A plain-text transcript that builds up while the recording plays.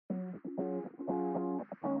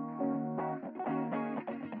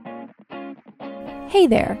Hey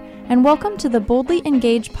there, and welcome to the Boldly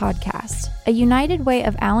Engage podcast, a United Way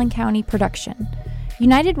of Allen County production.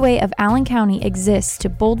 United Way of Allen County exists to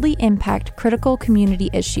boldly impact critical community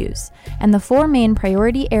issues, and the four main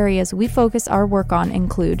priority areas we focus our work on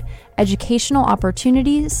include educational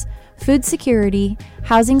opportunities, food security,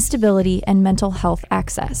 housing stability, and mental health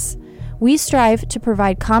access. We strive to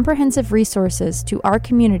provide comprehensive resources to our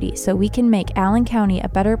community so we can make Allen County a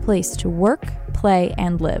better place to work, play,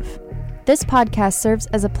 and live. This podcast serves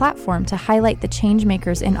as a platform to highlight the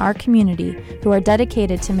changemakers in our community who are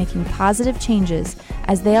dedicated to making positive changes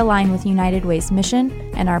as they align with United Way's mission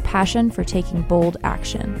and our passion for taking bold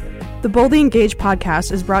action. The Boldly Engage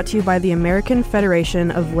podcast is brought to you by the American Federation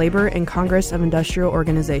of Labor and Congress of Industrial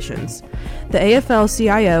Organizations. The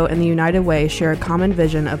AFL-CIO and the United Way share a common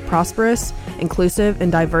vision of prosperous, inclusive,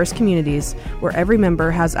 and diverse communities where every member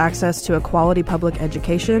has access to a quality public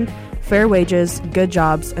education, fair wages, good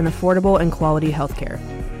jobs, and affordable and quality health care.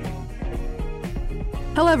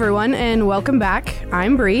 Hello, everyone, and welcome back.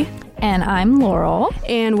 I'm Bree. And I'm Laurel.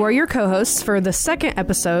 And we're your co-hosts for the second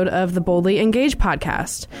episode of the Boldly Engage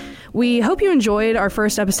podcast. We hope you enjoyed our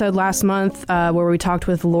first episode last month where we talked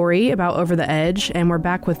with Lori about Over the Edge, and we're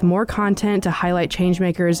back with more content to highlight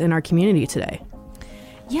changemakers in our community today.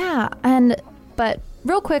 Yeah, but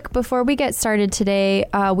real quick, before we get started today,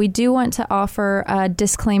 we do want to offer a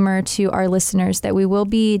disclaimer to our listeners that we will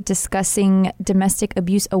be discussing domestic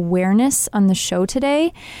abuse awareness on the show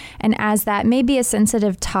today. And as that may be a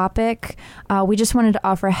sensitive topic, we just wanted to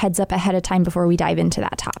offer a heads up ahead of time before we dive into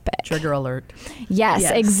that topic. Trigger alert. Yes,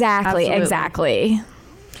 exactly, absolutely. Exactly.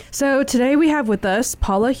 So today we have with us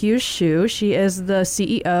Paula Hughes Shue. She is the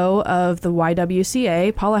CEO of the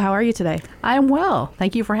YWCA. Paula, how are you today? I'm well.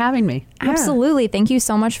 Thank you for having me. Yeah. Absolutely. Thank you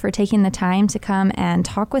so much for taking the time to come and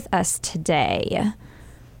talk with us today.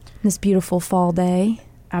 This beautiful fall day.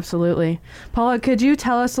 Absolutely. Paula, could you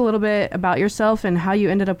tell us a little bit about yourself and how you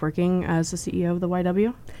ended up working as the CEO of the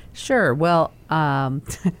YW? Sure. Well,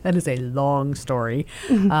 that is a long story,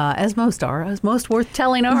 as most worth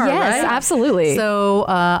telling are, Yes, right? absolutely. So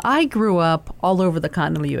I grew up all over the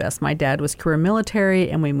continental U.S. My dad was career military,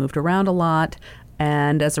 and we moved around a lot.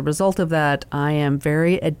 And as a result of that, I am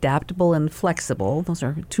very adaptable and flexible. Those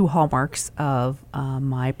are two hallmarks of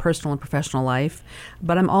my personal and professional life.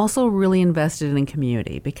 But I'm also really invested in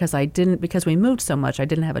community because we moved so much, I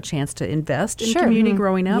didn't have a chance to invest in community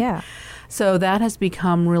growing up. Yeah. So that has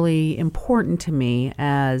become really important to me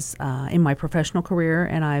as in my professional career,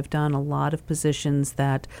 and I've done a lot of positions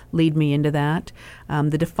that lead me into that.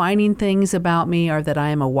 The defining things about me are that I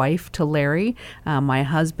am a wife to Larry. My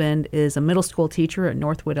husband is a middle school teacher at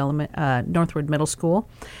Northwood Middle School,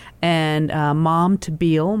 and mom to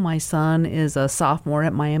Beal. My son is a sophomore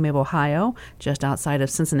at Miami of Ohio, just outside of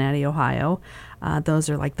Cincinnati, Ohio. Those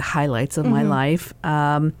are like the highlights of my life.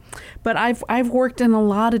 But I've worked in a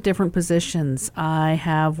lot of different positions. I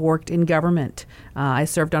have worked in government. I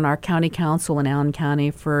served on our county council in Allen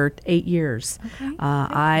County for 8 years. Okay.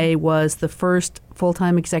 I was the first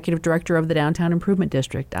full-time executive director of the Downtown Improvement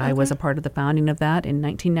District. I was a part of the founding of that in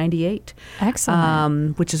 1998.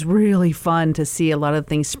 Excellent. Which is really fun to see a lot of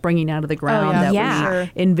things springing out of the ground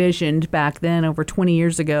that we envisioned back then over 20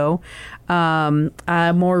 years ago.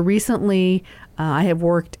 More recently, I have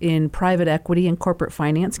worked in private equity and corporate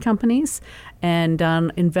finance companies and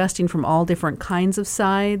done investing from all different kinds of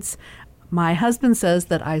sides. My husband says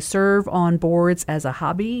that I serve on boards as a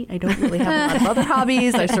hobby. I don't really have a lot of other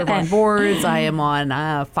hobbies. I serve on boards. I am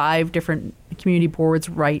on 5 different community boards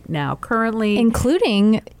right now currently.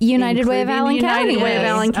 Including United Way of Allen County. United Way of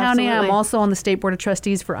Allen County. Absolutely. I'm also on the State Board of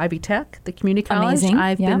Trustees for Ivy Tech, the community college. Amazing.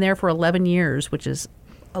 I've been there for 11 years, which is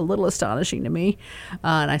a little astonishing to me.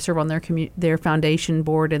 And I serve on their foundation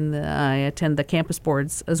board, and I attend the campus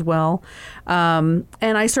boards as well. And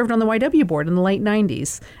I served on the YW board in the late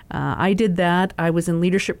 90s. I did that. I was in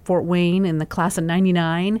Leadership Fort Wayne in the class of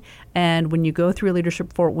 99. And when you go through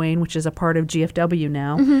Leadership Fort Wayne, which is a part of GFW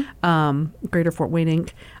now, Greater Fort Wayne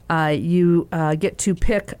Inc., you get to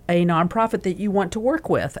pick a nonprofit that you want to work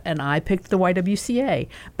with. And I picked the YWCA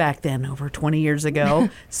back then, over 20 years ago,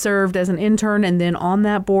 served as an intern and then on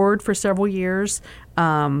that board for several years.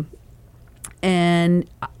 And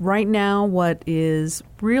right now, what is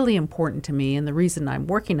really important to me, and the reason I'm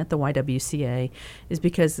working at the YWCA, is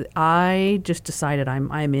because I just decided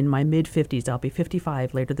I'm in my mid-50s. I'll be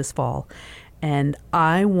 55 later this fall. And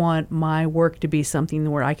I want my work to be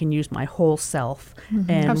something where I can use my whole self.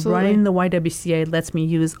 And Absolutely. running the YWCA lets me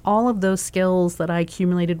use all of those skills that I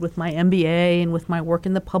accumulated with my MBA and with my work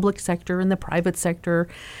in the public sector and the private sector,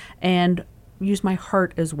 and use my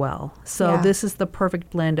heart as well. So this is the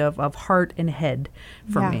perfect blend of heart and head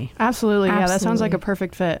for me. Absolutely. Yeah, that sounds like a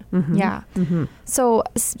perfect fit. Mm-hmm. Yeah. Mm-hmm. So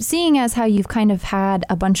seeing as how you've kind of had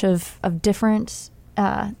a bunch of different,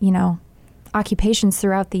 occupations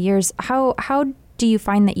throughout the years, how do you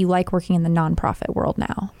find that you like working in the nonprofit world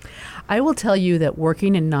now? I will tell you that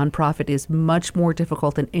working in nonprofit is much more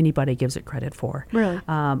difficult than anybody gives it credit for. Really?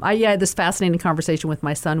 I had this fascinating conversation with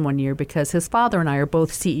my son one year because his father and I are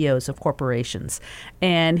both CEOs of corporations.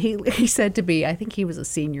 And he said to me, I think he was a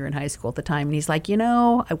senior in high school at the time, and he's like,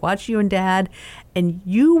 I watch you and Dad, and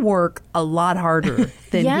you work a lot harder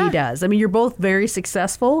than he does. I mean, you're both very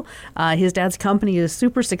successful. His dad's company is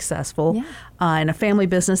super successful in a family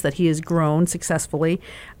business that he has grown successfully.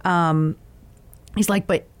 He's like,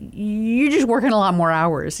 but you're just working a lot more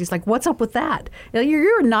hours. He's like, what's up with that?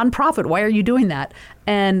 You're a nonprofit. Why are you doing that?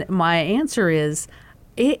 And my answer is,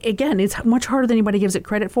 it's much harder than anybody gives it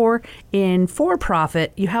credit for. In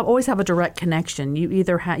for-profit, you always have a direct connection. You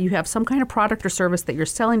either you have some kind of product or service that you're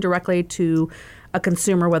selling directly to a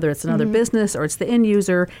consumer, whether it's another business or it's the end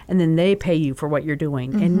user, and then they pay you for what you're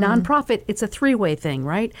doing. In nonprofit, it's a three-way thing,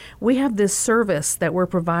 right? We have this service that we're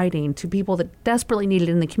providing to people that desperately need it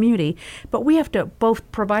in the community, but we have to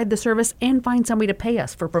both provide the service and find somebody to pay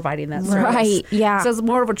us for providing that service. Right, yeah. So it's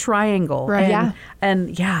more of a triangle. Right.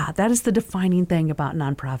 And that is the defining thing about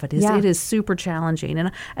nonprofit is it is super challenging.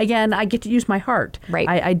 And again, I get to use my heart. Right.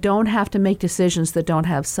 I don't have to make decisions that don't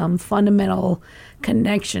have some fundamental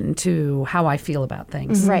connection to how I feel about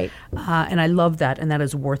things. Right. And I love that, and that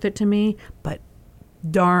is worth it to me, but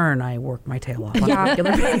darn, I work my tail off on a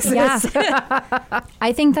regular basis.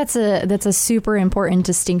 I think that's a super important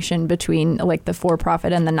distinction between like the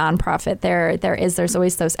for-profit and the nonprofit. There's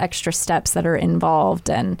always those extra steps that are involved,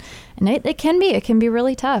 and it can be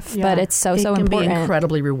really tough, but it's so important. It can be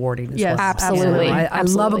incredibly rewarding as well. Absolutely. I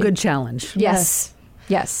love a good challenge. Yes.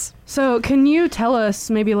 So can you tell us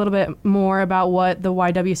maybe a little bit more about what the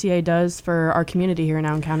YWCA does for our community here in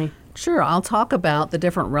Allen County? Sure. I'll talk about the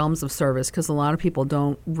different realms of service because a lot of people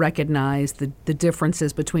don't recognize the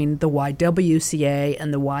differences between the YWCA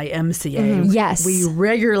and the YMCA. Yes. We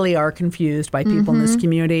regularly are confused by people in this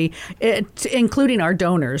community, including our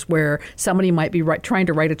donors, where somebody might be trying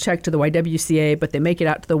to write a check to the YWCA, but they make it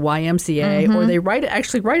out to the YMCA, or they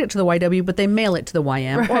actually write it to the YW, but they mail it to the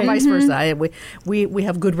YM, or vice versa. We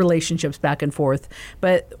have good relationships back and forth.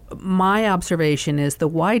 But my observation is the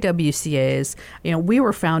YWCAs, we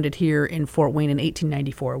were founded here in Fort Wayne in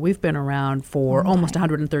 1894. We've been around for almost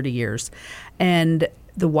 130 years. And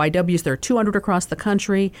the YWs, there are 200 across the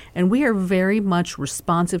country, and we are very much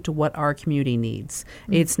responsive to what our community needs.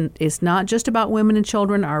 It's not just about women and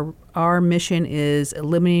children. Our mission is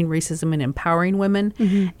eliminating racism and empowering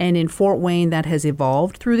women. And in Fort Wayne, that has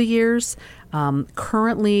evolved through the years.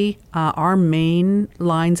 Currently, our main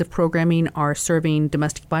lines of programming are serving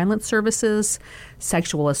domestic violence services,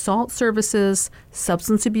 sexual assault services,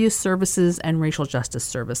 substance abuse services, and racial justice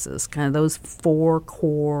services, kind of those four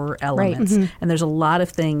core elements. And there's a lot of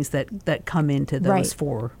things that come into those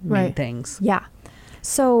four main things. Yeah.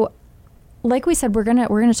 So like we said, we're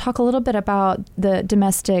gonna talk a little bit about the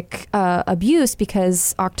domestic abuse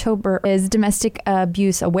because October is Domestic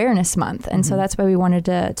Abuse Awareness Month. And so that's why we wanted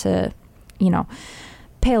to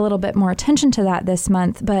pay a little bit more attention to that this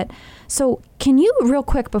month. But so can you real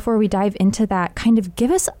quick before we dive into that kind of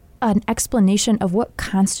give us an explanation of what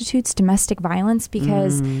constitutes domestic violence?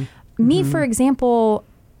 Because me, for example,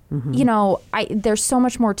 there's so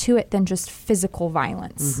much more to it than just physical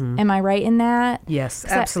violence. Am I right in that? Yes,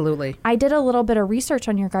 absolutely. I did a little bit of research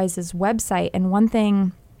on your guys' website, and one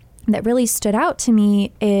thing that really stood out to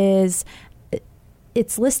me is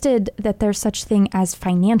it's listed that there's such thing as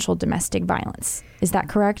financial domestic violence. Is that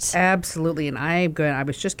correct? Absolutely. And I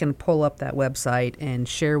was just going to pull up that website and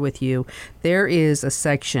share with you. There is a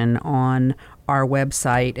section on our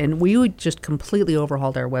website, and we just completely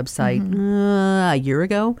overhauled our website a year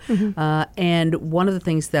ago. And one of the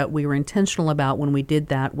things that we were intentional about when we did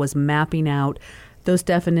that was mapping out those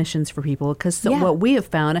definitions for people, because what we have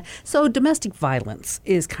found, so domestic violence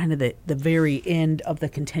is kind of the very end of the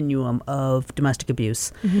continuum of domestic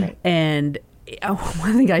abuse. And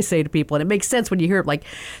one thing I say to people, and it makes sense when you hear it, like,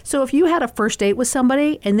 so if you had a first date with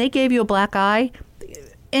somebody and they gave you a black eye,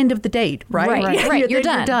 end of the date, right? Right. You're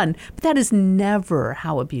done. But that is never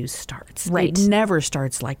how abuse starts. Right. It never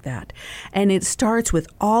starts like that. And it starts with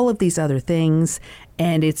all of these other things.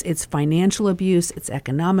 And it's financial abuse, it's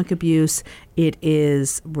economic abuse, it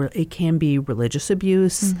can be religious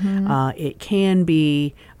abuse, it can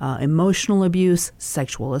be emotional abuse,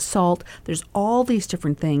 sexual assault. There's all these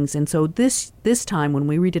different things. And so this time when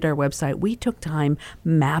we redid our website, we took time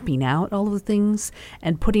mapping out all of the things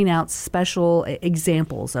and putting out special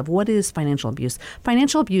examples of what is financial abuse.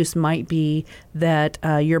 Financial abuse might be that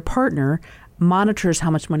your partner monitors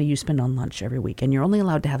how much money you spend on lunch every week, and you're only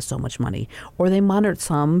allowed to have so much money. Or they monitor,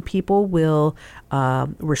 some people will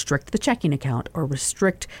restrict the checking account or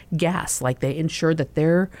restrict gas, like they ensure that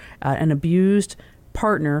an abused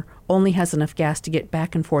partner only has enough gas to get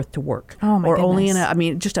back and forth to work. Oh my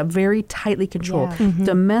goodness. Just a very tightly controlled. Yeah.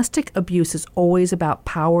 Domestic abuse is always about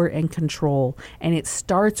power and control, and it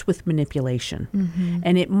starts with manipulation.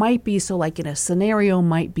 And it might be, so like in a scenario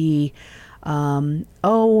might be, honey,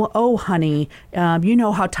 you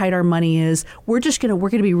know how tight our money is. We're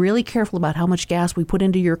gonna be really careful about how much gas we put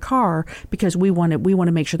into your car because we want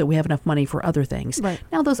to make sure that we have enough money for other things. Right.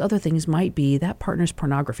 Now, those other things might be that partner's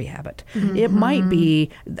pornography habit. It might be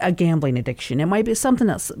a gambling addiction. It might be something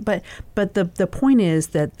else. But the point is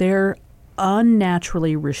that they're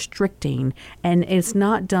unnaturally restricting, and it's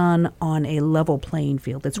not done on a level playing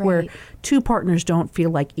field. It's where two partners don't feel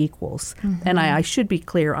like equals. And I should be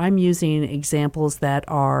clear, I'm using examples that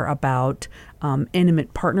are about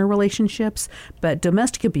intimate partner relationships, but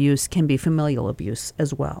domestic abuse can be familial abuse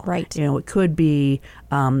as well. Right. It could be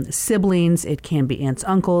siblings, it can be aunts,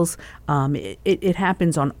 uncles. It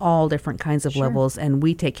happens on all different kinds of levels, and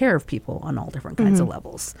we take care of people on all different kinds of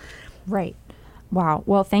levels. Right. Wow.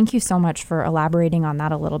 Well, thank you so much for elaborating on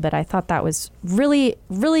that a little bit. I thought that was really,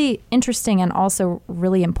 really interesting and also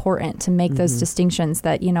really important to make those distinctions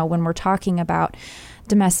that, when we're talking about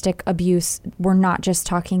domestic abuse, we're not just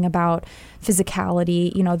talking about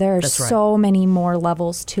physicality. There are so many more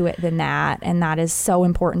levels to it than that. And that is so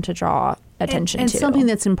important to draw attention to. And something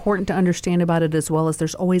that's important to understand about it as well is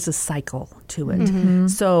there's always a cycle to it.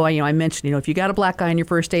 So, I mentioned, if you got a black eye on your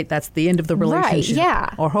first date, that's the end of the relationship. Right,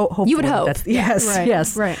 yeah. Or hopefully. You would hope.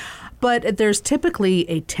 Yes. Right. But there's typically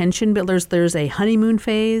a tension, there's a honeymoon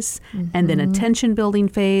phase, and then a tension building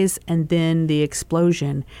phase, and then the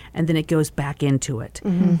explosion, and then it goes back into it.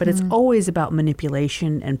 But it's always about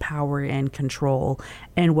manipulation and power and control.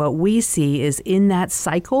 And what we see is in that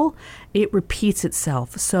cycle, it repeats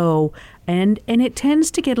itself. So, and it tends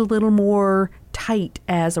to get a little more tight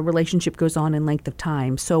as a relationship goes on in length of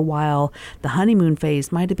time. So while the honeymoon phase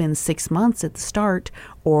might have been 6 months at the start,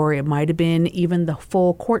 or it might have been even the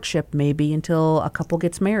full courtship maybe until a couple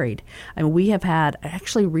gets married. I mean, we have had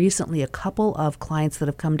actually recently a couple of clients that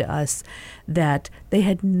have come to us that they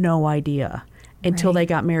had no idea until they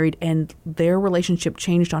got married, and their relationship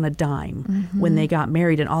changed on a dime when they got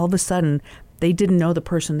married, and all of a sudden they didn't know the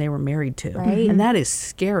person they were married to. Right. And that is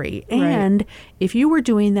scary. And if you were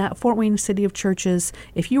doing that, Fort Wayne City of Churches,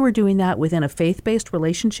 if you were doing that within a faith-based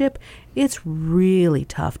relationship, it's really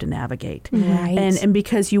tough to navigate. Right. And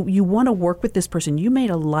because you want to work with this person, you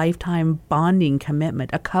made a lifetime bonding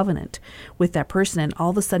commitment, a covenant with that person, and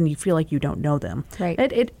all of a sudden you feel like you don't know them.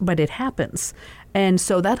 Right. But it happens. And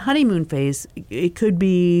so that honeymoon phase, it could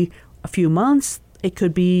be a few months, it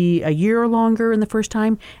could be a year or longer in the first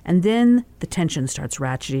time, and then the tension starts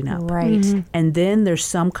ratcheting up. Right. And then there's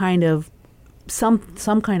some kind of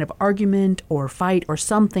argument or fight or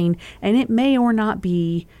something, and it may or not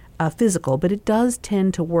be physical, but it does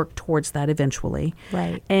tend to work towards that eventually.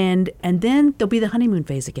 Right. And then there'll be the honeymoon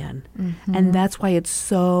phase again. And that's why it's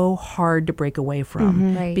so hard to break away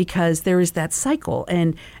from, Right. because there is that cycle.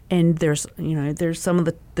 And there's some of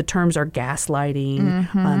the terms are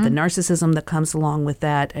gaslighting, the narcissism that comes along with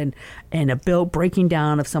that, and a breaking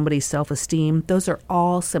down of somebody's self-esteem. Those are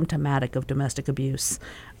all symptomatic of domestic abuse.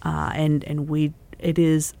 It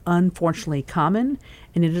is unfortunately common,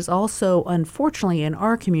 and it is also, unfortunately, in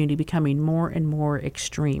our community becoming more and more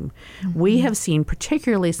extreme. We have seen,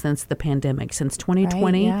 particularly since the pandemic, since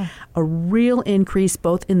 2020, a real increase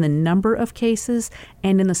both in the number of cases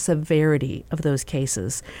and in the severity of those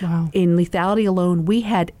cases. Wow. In lethality alone, we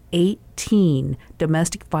had 18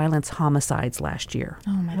 domestic violence homicides last year.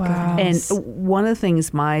 Oh, my Wow. goodness. And one of the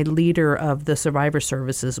things my leader of the survivor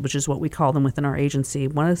services, which is what we call them within our agency,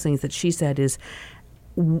 one of the things that she said is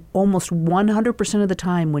almost 100% of the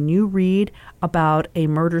time when you read about a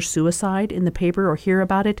murder-suicide in the paper or hear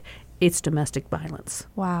about it, it's domestic violence.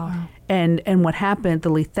 Wow. And what happened, the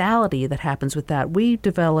lethality that happens with that, we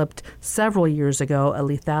developed several years ago a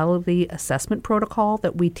lethality assessment protocol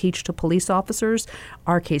that we teach to police officers.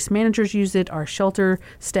 Our case managers use it, our shelter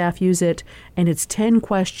staff use it, and it's 10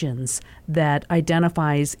 questions that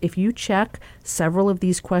identifies if you check several of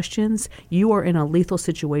these questions, you are in a lethal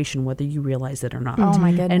situation whether you realize it or not. Oh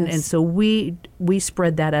my goodness. And so we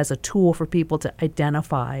spread that as a tool for people to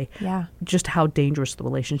identify just how dangerous the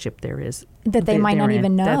relationship there is. That they might not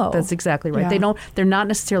even know. That's exactly right. Yeah. They're not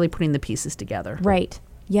necessarily putting the pieces together. Right.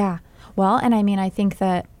 Yeah. Well, and I mean, I think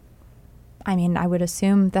that, I would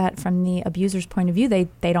assume that from the abuser's point of view, they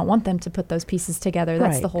don't want them to put those pieces together.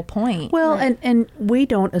 That's Right. the whole point. Well, and we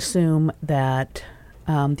don't assume that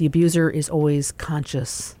the abuser is always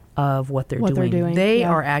conscious of what they're doing. They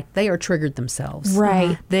are triggered themselves.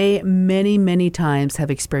 Right. They many times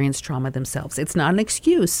have experienced trauma themselves. It's not an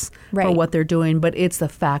excuse for what they're doing, but it's the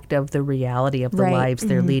fact of the reality of the lives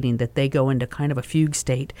they're leading, that they go into kind of a fugue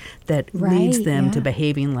state that leads them to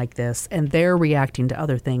behaving like this, and they're reacting to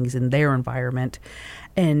other things in their environment.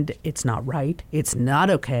 And it's not right. It's not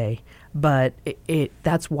okay. But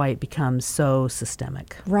that's why it becomes so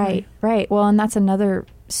systemic. Right. Well, and that's another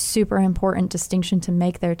super important distinction to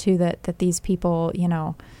make there too, that these people,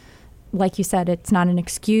 like you said, it's not an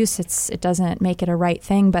excuse. It doesn't make it a right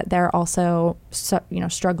thing, but they're also,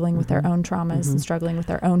 struggling with their own traumas and struggling with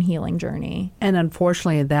their own healing journey. And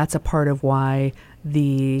unfortunately, that's a part of why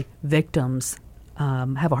the victims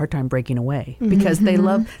have a hard time breaking away, because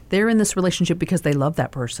they're in this relationship because they love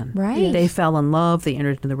that person. Right. They fell in love, they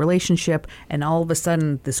entered into the relationship, and all of a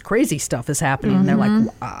sudden this crazy stuff is happening. And they're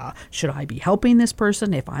like, should I be helping this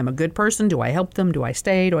person? If I'm a good person, do I help them? Do I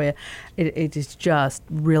stay? It is just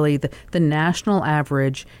really the national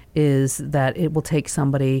average is that it will take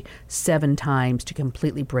somebody 7 times to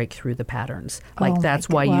completely break through the patterns. That's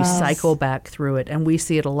why you cycle back through it. And we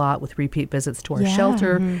see it a lot with repeat visits to our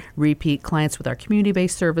shelter, repeat clients with our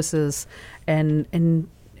community-based services, and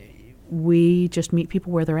we just meet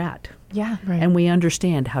people where they're at. Yeah. Right. And we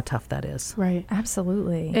understand how tough that is. Right.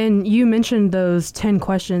 Absolutely. And you mentioned those 10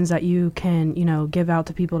 questions that you can, give out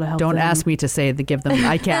to people to help Don't them. ask me to say to give them.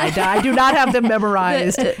 I can't. I do not have them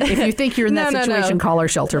memorized. If you think you're in that situation, call our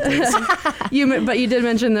shelter, please. But you did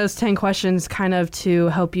mention those 10 questions kind of to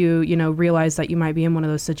help you, realize that you might be in one of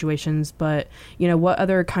those situations. But, what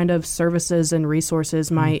other kind of services and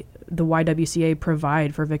resources might the YWCA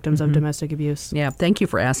provide for victims of domestic abuse? Yeah, thank you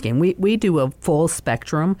for asking. We do a full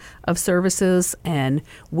spectrum of services, and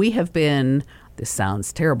we have been, this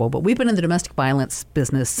sounds terrible, but we've been in the domestic violence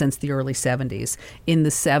business since the early 70s. In the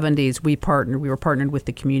 70s, we were partnered with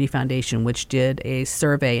the Community Foundation, which did a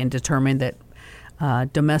survey and determined that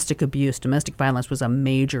domestic violence was a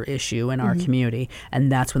major issue in our community,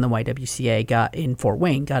 and that's when the YWCA in Fort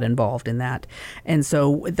Wayne got involved in that. And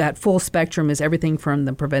so that full spectrum is everything from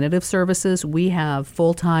the preventative services. We have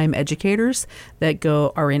full-time educators that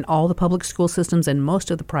are in all the public school systems and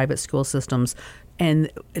most of the private school systems.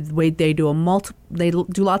 And they do lots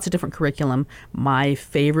of different curriculum. My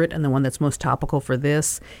favorite and the one that's most topical for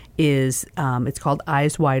this is it's called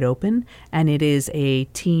Eyes Wide Open, and it is a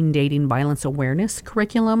teen dating violence awareness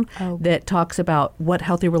curriculum that talks about what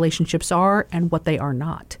healthy relationships are and what they are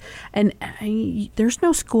not. And there's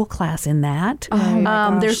no school class in that.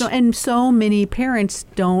 And so many parents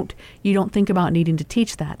don't think about needing to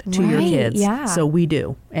teach that to your kids. Yeah. So we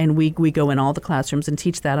do, and we go in all the classrooms and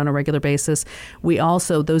teach that on a regular basis. We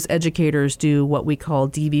also, those educators do what we call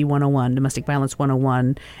DV 101, Domestic Violence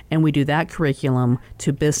 101, and we do that curriculum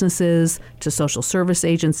to businesses, to social service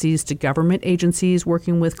agencies, to government agencies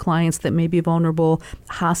working with clients that may be vulnerable,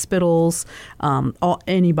 hospitals,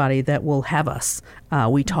 anybody that will have us.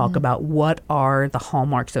 We talk about what are the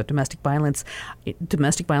hallmarks of domestic violence.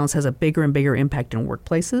 Domestic violence has a bigger and bigger impact in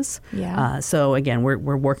workplaces. Yeah. So again,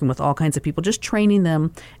 we're working with all kinds of people, just training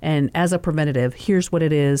them. And as a preventative, here's what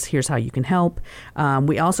it is. Here's how you can help.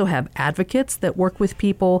 We also have advocates that work with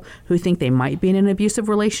people who think they might be in an abusive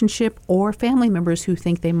relationship, or family members who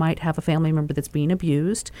think they might have a family member that's being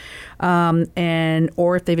abused,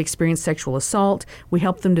 or if they've experienced sexual assault. We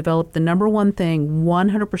help them develop the number one thing.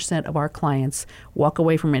 100% of our clients walk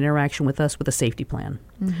away from interaction with us with a safety plan.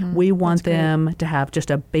 We want them to have just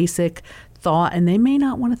a basic thought, and they may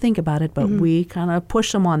not want to think about it, but we kind of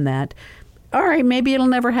push them on that. All right, maybe it'll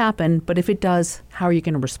never happen, but if it does, how are you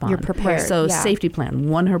going to respond? You're prepared. So safety plan.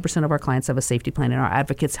 100% of our clients have a safety plan, and our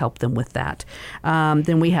advocates help them with that.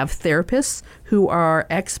 Then we have therapists who are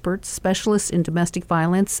experts, specialists in domestic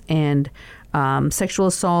violence and sexual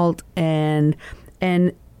assault and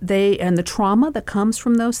the trauma that comes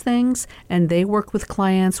from those things, and they work with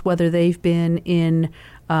clients whether they've been in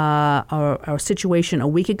a situation a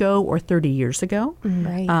week ago or 30 years ago.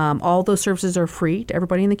 Right. All those services are free to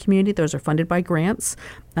everybody in the community. Those are funded by grants.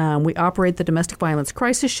 We operate the Domestic Violence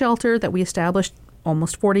Crisis Shelter that we established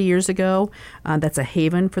almost 40 years ago. That's a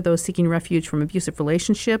haven for those seeking refuge from abusive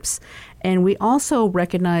relationships. And we also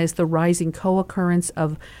recognize the rising co-occurrence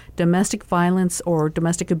of domestic violence or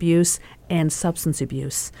domestic abuse and substance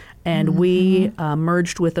abuse. And we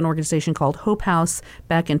merged with an organization called Hope House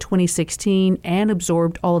back in 2016 and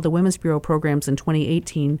absorbed all of the Women's Bureau programs in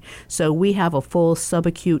 2018. So we have a full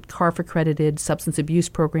subacute CARF-accredited substance abuse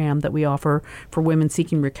program that we offer for women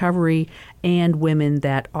seeking recovery and women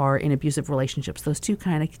that are in abusive relationships. Those two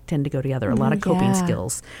kind of tend to go together, a lot of coping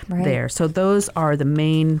skills there. So those are the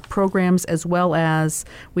main programs, as well as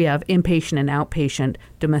we have inpatient and outpatient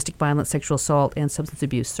domestic violence, sexual assault, and substance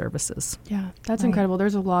abuse services. Yeah, that's incredible.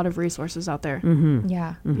 There's a lot of resources out there.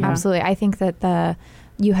 Yeah, absolutely. I think that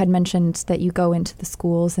you had mentioned that you go into the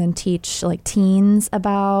schools and teach like teens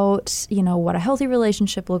about, what a healthy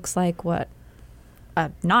relationship looks like, what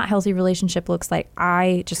a not healthy relationship looks like.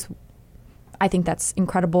 I think that's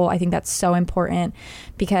incredible. I think that's so important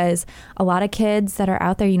because a lot of kids that are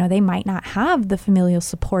out there, they might not have the familial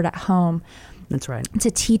support at home. That's right. To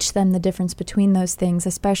teach them the difference between those things,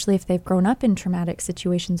 especially if they've grown up in traumatic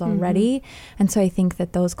situations already. And so I think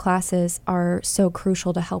that those classes are so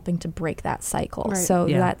crucial to helping to break that cycle. Right. So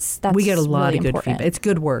that's we get a lot really of good important. feedback. It's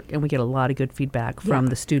good work, and we get a lot of good feedback from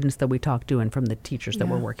the students that we talk to and from the teachers that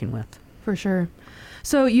we're working with. For sure.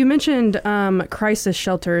 So you mentioned crisis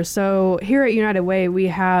shelters. So here at United Way, we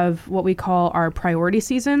have what we call our priority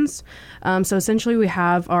seasons. So essentially we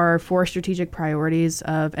have our 4 strategic priorities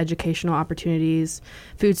of educational opportunities,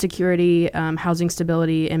 food security, housing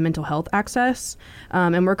stability, and mental health access.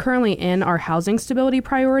 And we're currently in our housing stability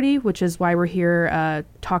priority, which is why we're here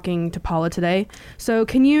talking to Paula today. So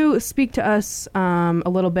can you speak to us a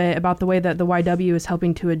little bit about the way that the YW is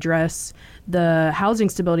helping to address the housing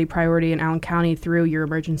stability priority in Allen County through your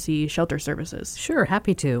emergency shelter services? Sure,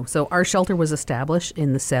 happy to. So our shelter was established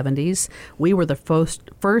in the 70s. We were the first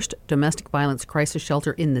domestic violence crisis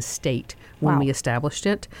shelter in the state when we established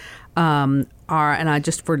it. For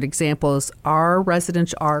examples,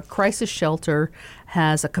 our crisis shelter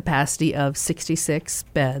has a capacity of 66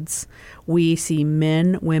 beds. We see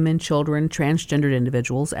men, women, children, transgendered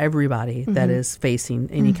individuals, everybody that is facing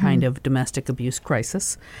any kind of domestic abuse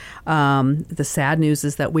crisis. The sad news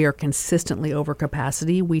is that we are consistently over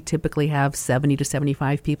capacity. We typically have 70 to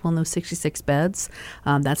 75 people in those 66 beds.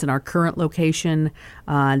 That's in our current location.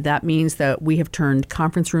 That means that we have turned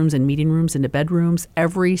conference rooms and meeting rooms into bedrooms.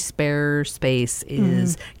 Every spare space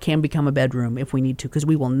can become a bedroom if we need to, because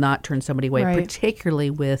we will not turn somebody away,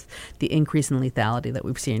 particularly with the increase in lethality that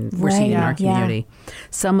we're seeing in our community.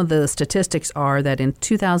 Some of the statistics are that in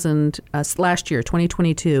last year,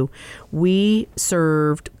 2022, we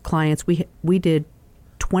served clients. We did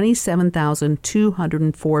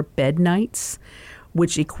 27,204 bed nights,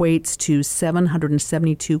 which equates to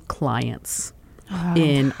 772 clients.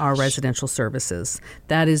 In our residential services.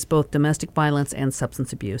 That is both domestic violence and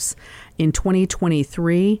substance abuse. In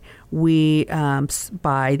 2023, we,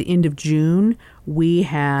 by the end of June, we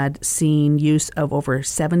had seen use of over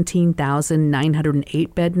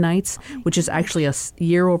 17,908 bed nights, which is actually a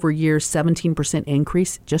year-over-year 17%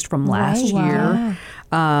 increase just from last year.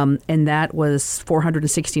 And that was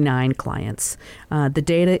 469 clients. The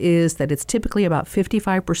data is that it's typically about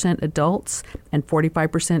 55% adults and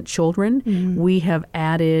 45% children. We have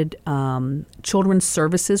added children's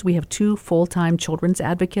services. We have 2 full-time children's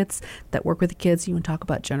advocates that work with the kids. You want to talk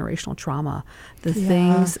about generational trauma. The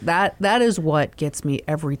things, that is what gets me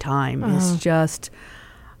every time. Is just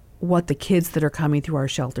what the kids that are coming through our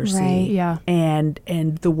shelter see. And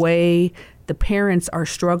the way the parents are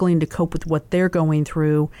struggling to cope with what they're going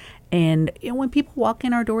through. And when people walk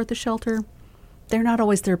in our door at the shelter, they're not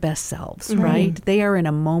always their best selves, right? They are in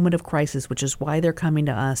a moment of crisis, which is why they're coming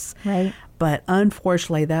to us. Right. But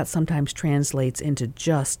unfortunately, that sometimes translates into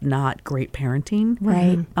just not great parenting.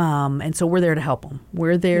 Right. And so we're there to help them.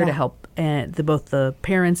 We're there to help both the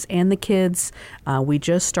parents and the kids. We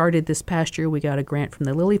just started this past year. We got a grant from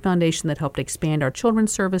the Lilly Foundation that helped expand our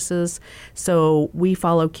children's services. So we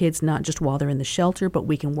follow kids not just while they're in the shelter, but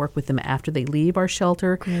we can work with them after they leave our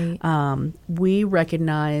shelter. Great. We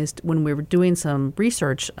recognized when we were doing some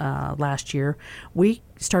research last year, we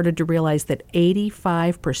started to realize that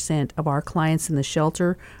 85% of our clients in the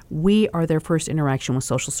shelter, we are their first interaction with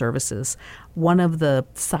social services. One of the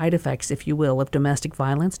side effects, if you will, of domestic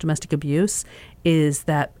violence, domestic abuse, is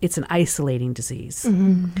that it's an isolating disease.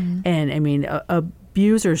 And I mean, a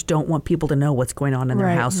abusers don't want people to know what's going on in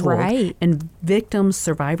their household. Right. And victims,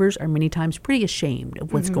 survivors are many times pretty ashamed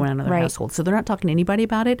of what's going on in their household. So they're not talking to anybody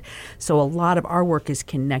about it. So a lot of our work is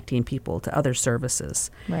connecting people to other services.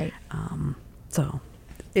 Right.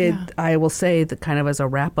 I will say that kind of as a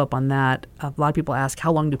wrap up on that, a lot of people ask,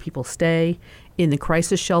 how long do people stay in the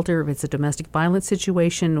crisis shelter? If it's a domestic violence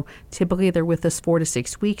situation, typically they're with us 4 to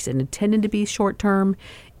 6 weeks and intended to be short term.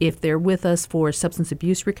 If they're with us for substance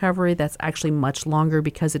abuse recovery, that's actually much longer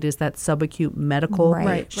because it is that subacute medical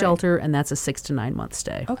shelter, and that's a 6 to 9 month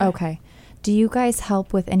stay. Okay. Do you guys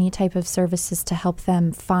help with any type of services to help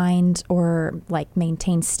them find or like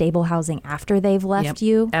maintain stable housing after they've left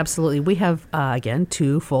you? Absolutely. We have, again,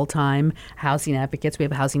 2 full-time housing advocates. We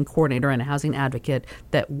have a housing coordinator and a housing advocate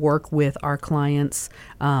that work with our clients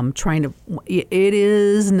it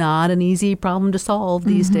is not an easy problem to solve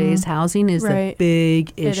these days. Housing is a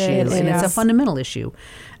big issue, and it's a fundamental issue.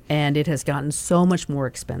 And it has gotten so much more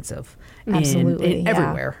expensive. Absolutely.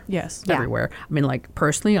 Everywhere. Yes. Everywhere. I mean, like,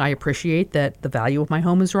 personally, I appreciate that the value of my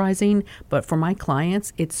home is rising, but for my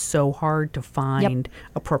clients, it's so hard to find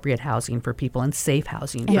appropriate housing for people and safe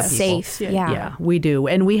housing for people. Safe. Yeah, we do.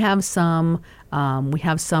 And we have some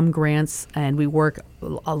grants, and we work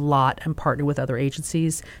a lot and partner with other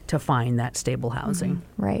agencies to find that stable housing.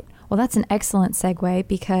 Right. Well, that's an excellent segue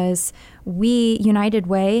because we, United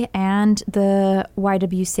Way and the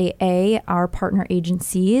YWCA, are partner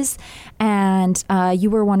agencies, and you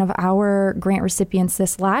were one of our grant recipients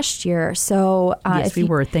this last year. So yes, we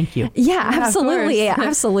were. Thank you. Yeah, absolutely.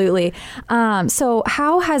 Absolutely. So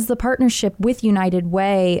how has the partnership with United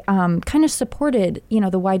Way kind of supported, the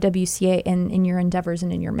YWCA in your endeavors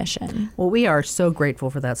and in your mission? Well, we are so grateful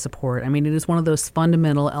for that support. I mean, it is one of those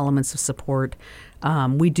fundamental elements of support.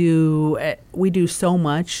 We do so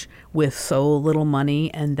much with so little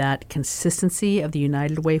money, and that consistency of the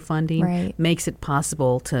United Way funding makes it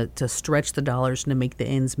possible to stretch the dollars and to make the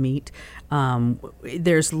ends meet.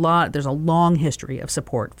 There's a long history of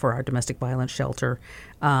support for our domestic violence shelter,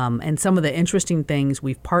 and some of the interesting things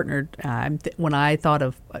we've partnered. When I thought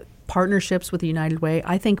of partnerships with the United Way,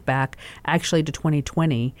 I think back actually to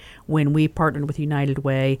 2020 when we partnered with United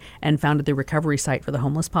Way and founded the recovery site for the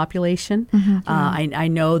homeless population. I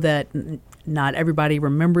know that not everybody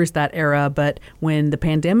remembers that era, but when the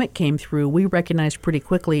pandemic came through, we recognized pretty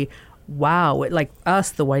quickly, wow, like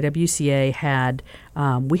us, the YWCA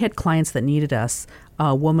we had clients that needed us.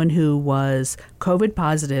 A woman who was COVID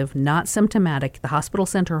positive, not symptomatic, the hospital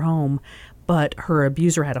sent her home, but her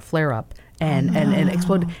abuser had a flare-up and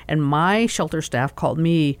exploded. And my shelter staff called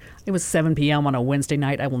me. It was 7 p.m. on a Wednesday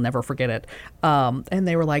night. I will never forget it. And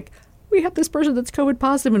they were like, we have this person that's COVID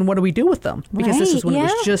positive, and what do we do with them? Because this is when it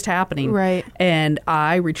was just happening. Right. And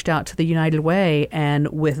I reached out to the United Way, and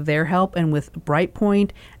with their help and with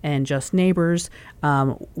Brightpoint and Just Neighbors,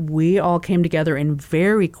 we all came together and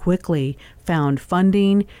very quickly found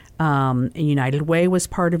funding. United Way was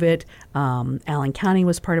part of it. Allen County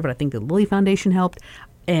was part of it. I think the Lilly Foundation helped,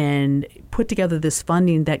 and put together this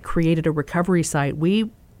funding that created a recovery site.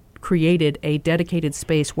 We created a dedicated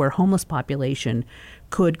space where homeless population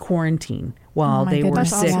could quarantine while they were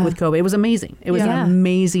sick with COVID. It was amazing. It was an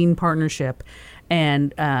amazing partnership.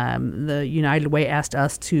 And the United Way asked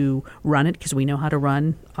us to run it because we know how to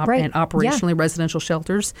run and operationally residential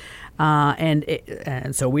shelters,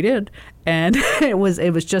 and so we did. And it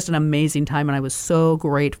was just an amazing time, and I was so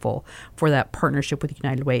grateful for that partnership with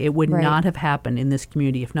United Way. It would not have happened in this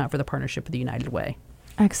community if not for the partnership with the United Way.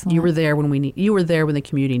 Excellent. You were there when the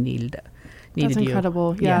community needed it. That's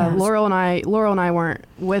incredible. Yeah. Laurel and I weren't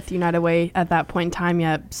with United Way at that point in time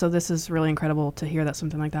yet, so this is really incredible to hear that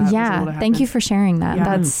something like that was able to happen. Thank you for sharing that.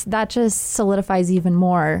 Yeah. That just solidifies even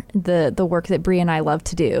more the work that Bree and I love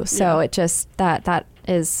to do. So it just that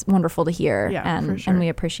is wonderful to hear, and we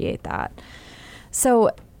appreciate that.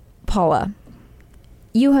 So, Paula,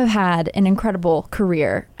 you have had an incredible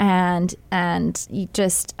career, and you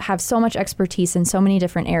just have so much expertise in so many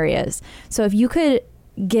different areas. So if you could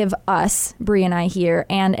give us, Bree and I here,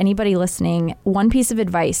 and anybody listening, one piece of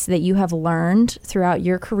advice that you have learned throughout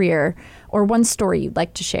your career, or one story you'd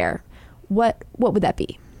like to share, what would that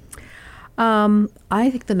be? I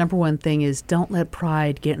think the number one thing is don't let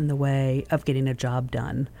pride get in the way of getting a job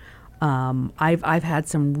done. I've had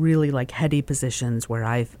some really heady positions where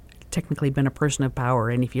I've technically been a person of power,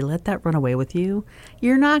 and if you let that run away with you,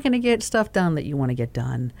 you're not going to get stuff done that you want to get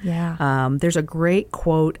done. There's a great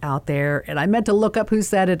quote out there, and I meant to look up who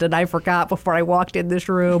said it, and I forgot before I walked in this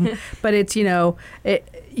room. But it's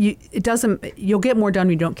it doesn't. You'll get more done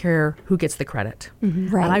when you don't care who gets the credit.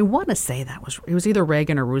 Right. And I want to say it was either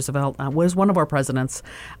Reagan or Roosevelt. Was one of our presidents.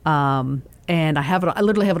 And I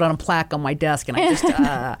literally have it on a plaque on my desk, and I just,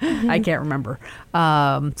 I can't remember.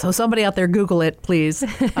 So somebody out there, Google it, please.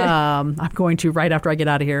 I'm going to right after I get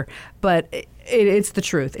out of here. But it's the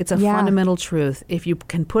truth. It's a fundamental truth. If you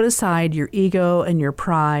can put aside your ego and your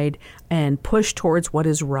pride and push towards what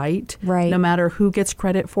is right, no matter who gets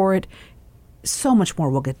credit for it, so much more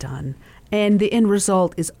will get done. And the end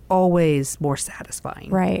result is always more satisfying.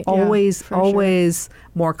 Right. Always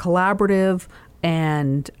more collaborative.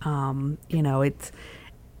 And,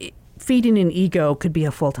 feeding an ego could be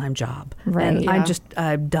a full-time job. Right. And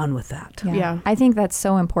I'm done with that. Yeah. I think that's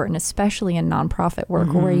so important, especially in nonprofit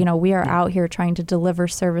work where, we are out here trying to deliver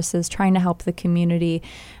services, trying to help the community.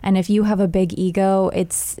 And if you have a big ego,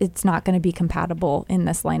 it's not going to be compatible in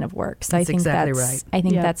this line of work. So I think exactly right. I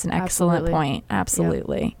think that's an excellent point.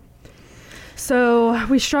 Absolutely. Yep. So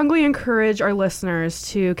we strongly encourage our listeners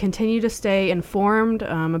to continue to stay informed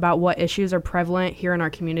about what issues are prevalent here in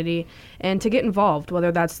our community and to get involved,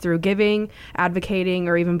 whether that's through giving, advocating,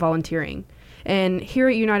 or even volunteering. And here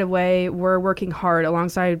at United Way, we're working hard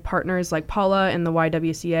alongside partners like Paula and the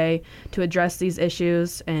YWCA to address these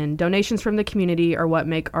issues, and donations from the community are what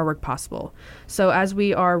make our work possible. So as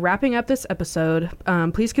we are wrapping up this episode,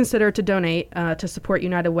 please consider to donate to support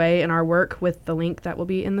United Way and our work with the link that will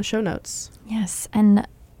be in the show notes. Yes, and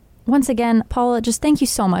once again, Paula, just thank you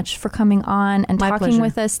so much for coming on and talking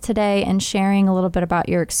with us today and sharing a little bit about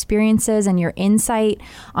your experiences and your insight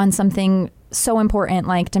on something so important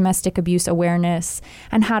like domestic abuse awareness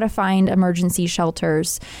and how to find emergency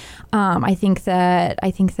shelters. I think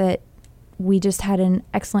that we just had an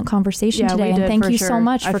excellent conversation today, and thank you so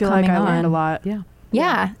much for coming on. I learned a lot.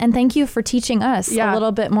 Yeah, and thank you for teaching us a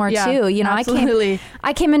little bit more too. Absolutely.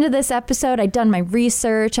 I came into this episode, I'd done my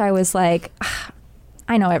research. I was like,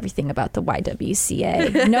 I know everything about the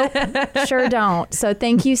YWCA. Nope, sure don't. So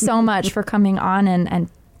thank you so much for coming on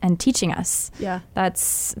and teaching us. Yeah.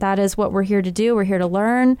 That is what we're here to do. We're here to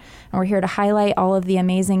learn, and we're here to highlight all of the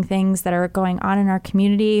amazing things that are going on in our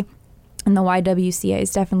community. And the YWCA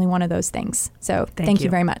is definitely one of those things. So thank you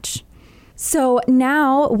very much. So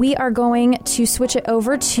now we are going to switch it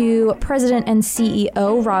over to President and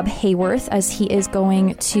CEO Rob Hayworth, as he is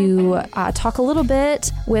going to talk a little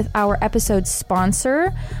bit with our episode sponsor,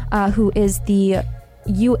 who is the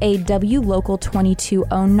UAW Local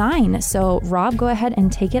 2209. So Rob, go ahead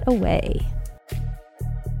and take it away.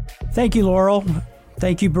 Thank you, Laurel.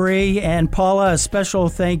 Thank you, Bree. And Paula, a special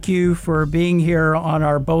thank you for being here on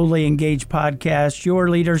our Boldly Engaged podcast. Your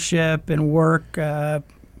leadership and work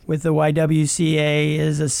with the YWCA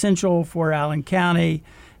is essential for Allen County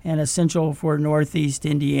and essential for Northeast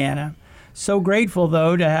Indiana. So grateful,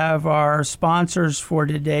 though, to have our sponsors for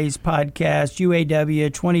today's podcast,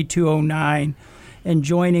 UAW 2209, and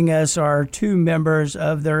joining us are two members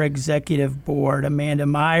of their executive board, Amanda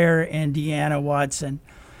Meyer and Deanna Watson.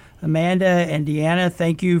 Amanda and Deanna,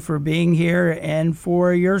 thank you for being here and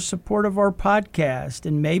for your support of our podcast.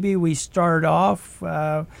 And maybe we start off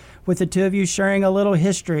with the two of you sharing a little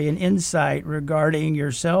history and insight regarding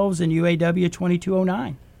yourselves and UAW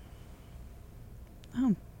 2209.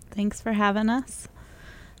 Oh, thanks for having us.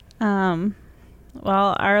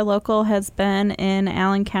 Well, our local has been in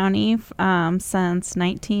Allen County since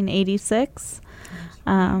 1986.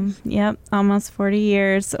 Yep, almost 40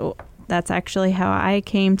 years. That's actually how I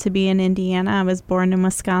came to be in Indiana. I was born in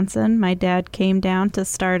Wisconsin. My dad came down to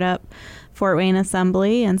start up Fort Wayne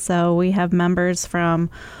Assembly, and so we have members from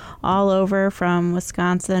all over, from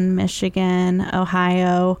Wisconsin, Michigan,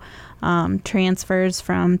 Ohio, transfers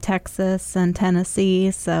from Texas and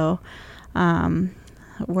Tennessee. So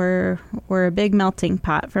we're a big melting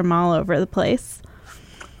pot from all over the place.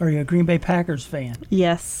 Are you a Green Bay Packers fan?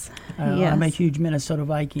 Yes. Yes. I'm a huge Minnesota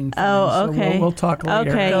Viking fan. Oh, okay. So we'll talk later.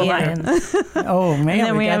 Okay, yeah. Oh, man. And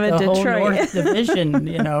then we have got the Detroit. whole North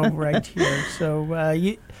Division, right here. So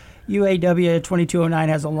UAW 2209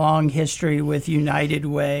 has a long history with United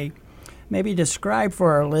Way. Maybe describe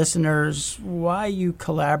for our listeners why you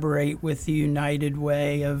collaborate with the United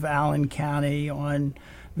Way of Allen County on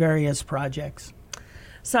various projects.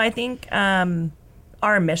 So I think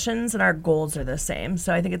our missions and our goals are the same.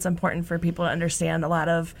 So I think it's important for people to understand. A lot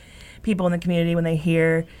of people in the community, when they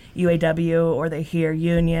hear UAW or they hear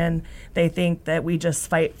union, they think that we just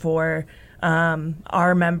fight for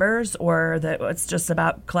our members, or that it's just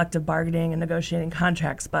about collective bargaining and negotiating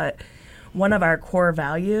contracts. But one of our core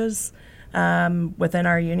values within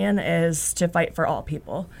our union is to fight for all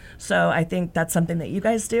people. So I think that's something that you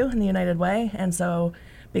guys do in the United Way. And so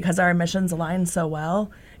because our missions align so well,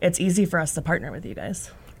 it's easy for us to partner with you guys.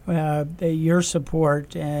 Your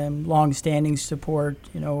support and long-standing support,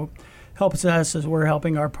 helps us as we're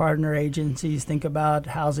helping our partner agencies think about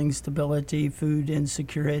housing stability, food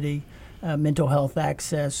insecurity, mental health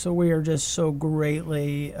access. So we are just so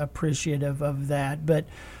greatly appreciative of that. But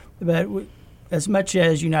as much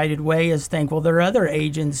as United Way is thankful, there are other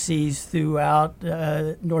agencies throughout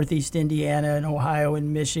Northeast Indiana and Ohio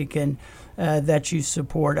and Michigan that you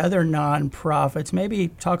support, other nonprofits. Maybe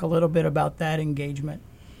talk a little bit about that engagement.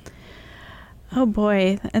 Oh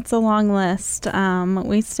boy, it's a long list.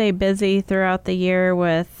 We stay busy throughout the year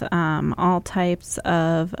with all types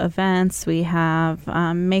of events. We have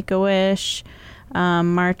Make-A-Wish,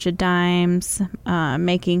 March of Dimes,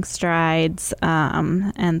 Making Strides,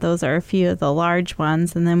 and those are a few of the large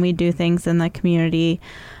ones. And then we do things in the community,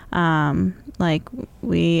 like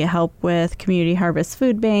we help with Community Harvest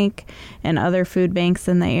Food Bank and other food banks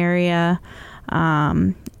in the area.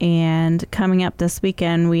 And coming up this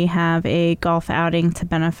weekend, we have a golf outing to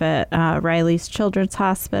benefit Riley's Children's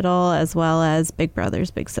Hospital, as well as Big Brothers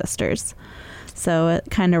Big Sisters. So it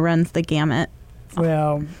kind of runs the gamut.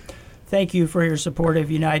 Well, thank you for your support of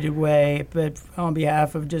United Way, but on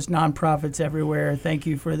behalf of just nonprofits everywhere, thank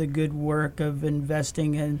you for the good work of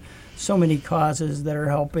investing in so many causes that are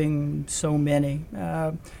helping so many.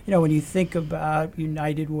 When you think about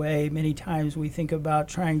United Way, many times we think about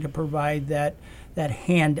trying to provide that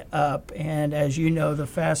hand up. And as you know, the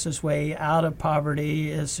fastest way out of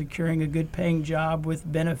poverty is securing a good paying job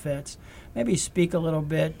with benefits. Maybe speak a little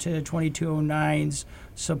bit to 2209's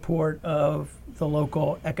support of the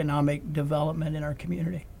local economic development in our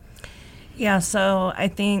community. Yeah, so I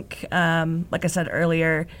think, like I said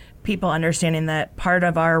earlier, people understanding that part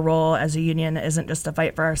of our role as a union isn't just to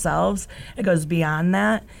fight for ourselves. It goes beyond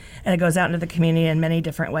that, and it goes out into the community in many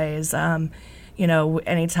different ways.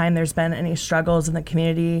 Anytime there's been any struggles in the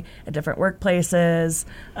community at different workplaces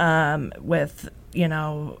with,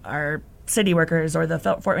 our city workers or the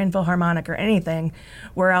Fort Wayne Philharmonic or anything,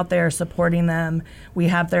 we're out there supporting them. We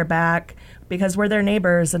have their back because we're their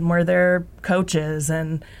neighbors and we're their coaches,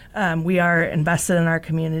 and we are invested in our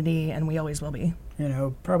community, and we always will be.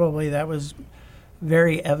 Probably that was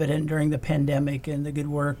very evident during the pandemic and the good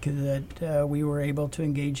work that we were able to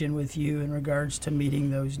engage in with you in regards to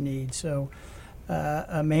meeting those needs. So,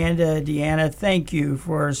 Amanda, Deanna, thank you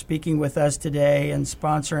for speaking with us today and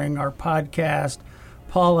sponsoring our podcast.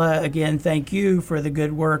 Paula, again, thank you for the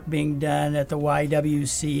good work being done at the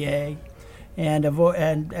YWCA.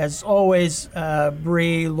 And as always,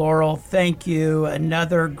 Bree, Laurel, thank you.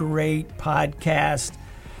 Another great podcast.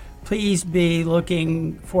 Please be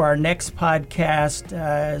looking for our next podcast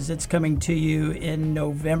as it's coming to you in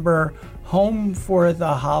November, Home for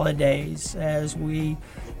the Holidays, as we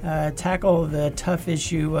tackle the tough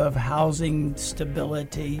issue of housing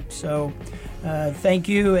stability. So thank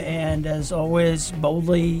you, and as always,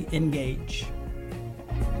 boldly engage.